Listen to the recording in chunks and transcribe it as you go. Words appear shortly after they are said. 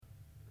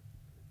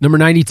Number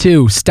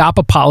 92, stop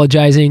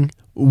apologizing.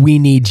 We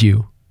need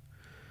you.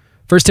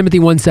 1 Timothy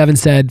 1:7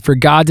 said, "For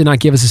God did not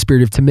give us a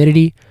spirit of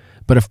timidity,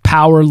 but of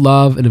power,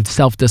 love, and of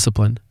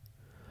self-discipline."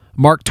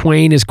 Mark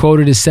Twain is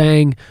quoted as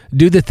saying,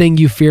 "Do the thing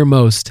you fear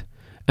most,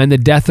 and the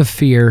death of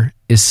fear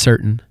is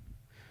certain."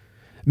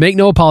 Make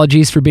no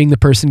apologies for being the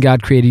person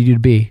God created you to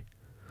be.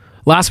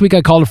 Last week,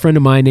 I called a friend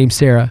of mine named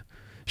Sarah.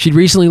 She'd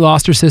recently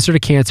lost her sister to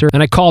cancer,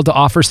 and I called to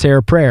offer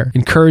Sarah prayer,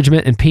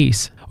 encouragement, and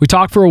peace. We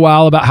talked for a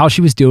while about how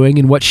she was doing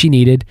and what she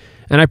needed,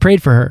 and I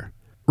prayed for her.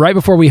 Right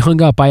before we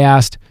hung up, I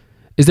asked,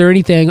 "Is there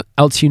anything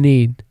else you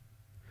need?"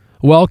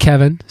 "Well,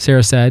 Kevin,"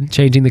 Sarah said,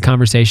 changing the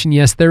conversation,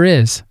 "yes, there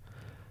is.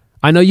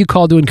 I know you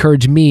called to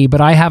encourage me,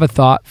 but I have a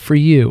thought for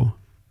you."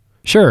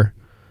 "Sure."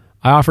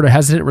 I offered a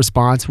hesitant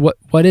response.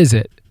 What is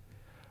it?"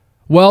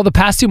 "Well, the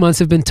past 2 months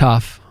have been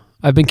tough.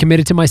 I've been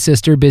committed to my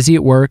sister, busy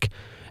at work,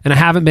 and I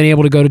haven't been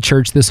able to go to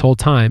church this whole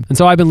time. And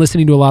so I've been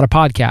listening to a lot of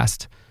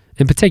podcasts,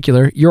 in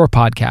particular, your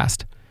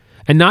podcast.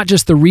 And not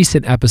just the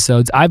recent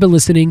episodes, I've been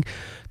listening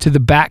to the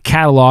back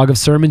catalog of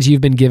sermons you've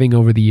been giving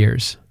over the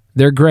years.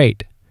 They're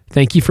great.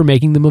 Thank you for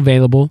making them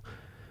available.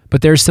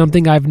 But there's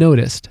something I've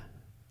noticed."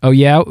 "Oh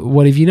yeah?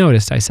 What have you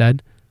noticed?" I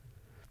said.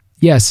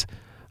 "Yes,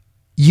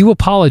 you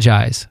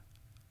apologize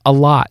a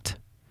lot,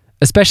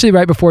 especially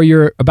right before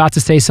you're about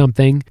to say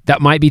something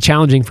that might be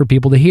challenging for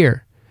people to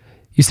hear.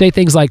 You say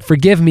things like,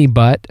 'Forgive me,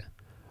 but,'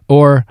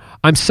 or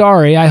 'I'm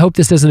sorry, I hope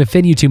this doesn't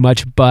offend you too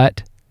much,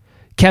 but.'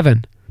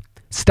 Kevin,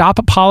 stop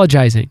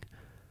apologizing.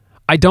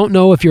 I don't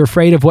know if you're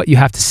afraid of what you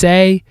have to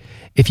say,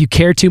 if you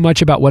care too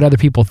much about what other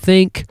people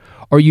think,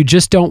 or you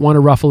just don't want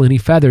to ruffle any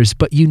feathers,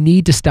 but you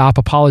need to stop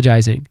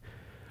apologizing.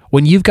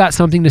 When you've got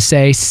something to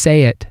say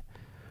it.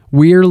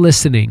 We're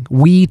listening.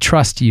 We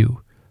trust you.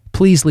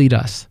 Please lead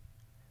us."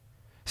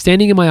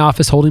 Standing in my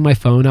office holding my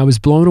phone, I was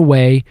blown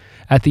away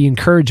at the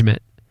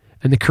encouragement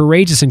and the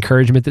courageous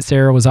encouragement that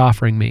Sarah was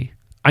offering me.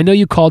 "I know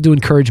you called to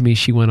encourage me,"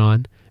 she went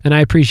on, "and I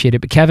appreciate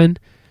it, but Kevin,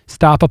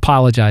 stop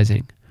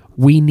apologizing.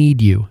 We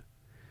need you."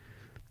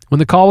 When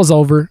the call was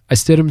over, I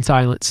stood in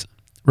silence,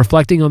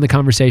 reflecting on the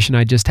conversation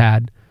I just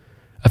had.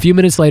 A few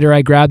minutes later,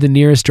 I grabbed the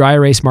nearest dry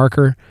erase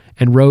marker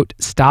and wrote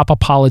 "Stop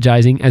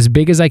Apologizing" as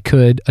big as I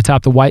could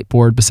atop the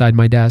whiteboard beside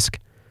my desk.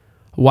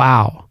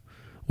 Wow.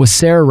 Was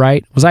Sarah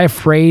right? Was I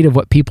afraid of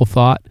what people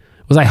thought?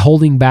 Was I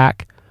holding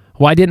back?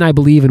 Why didn't I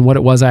believe in what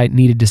it was I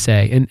needed to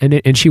say?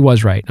 And she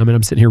was right. I mean,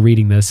 I'm sitting here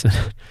reading this,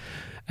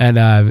 and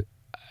I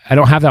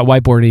don't have that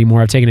whiteboard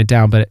anymore. I've taken it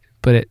down, but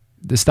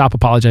the "Stop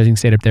Apologizing"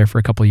 stayed up there for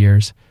a couple of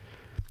years.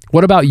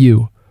 What about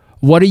you?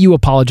 What are you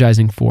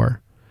apologizing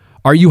for?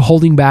 Are you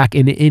holding back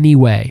in any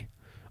way?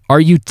 Are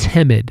you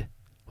timid?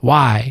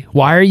 Why?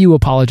 Why are you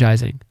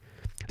apologizing?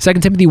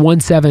 2 Timothy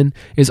 1:7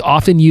 is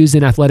often used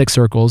in athletic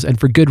circles, and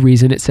for good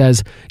reason. It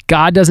says,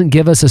 "God doesn't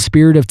give us a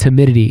spirit of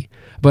timidity,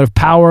 but of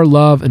power,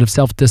 love, and of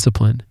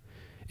self-discipline."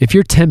 If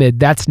you're timid,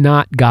 that's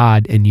not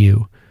God in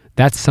you.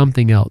 That's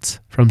something else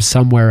from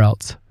somewhere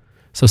else.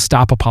 So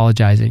stop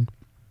apologizing.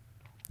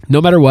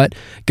 No matter what,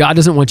 God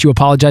doesn't want you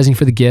apologizing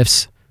for the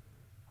gifts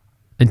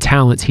and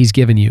talents He's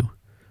given you.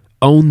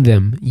 Own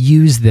them,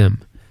 use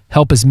them,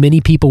 help as many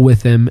people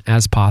with them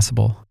as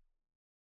possible.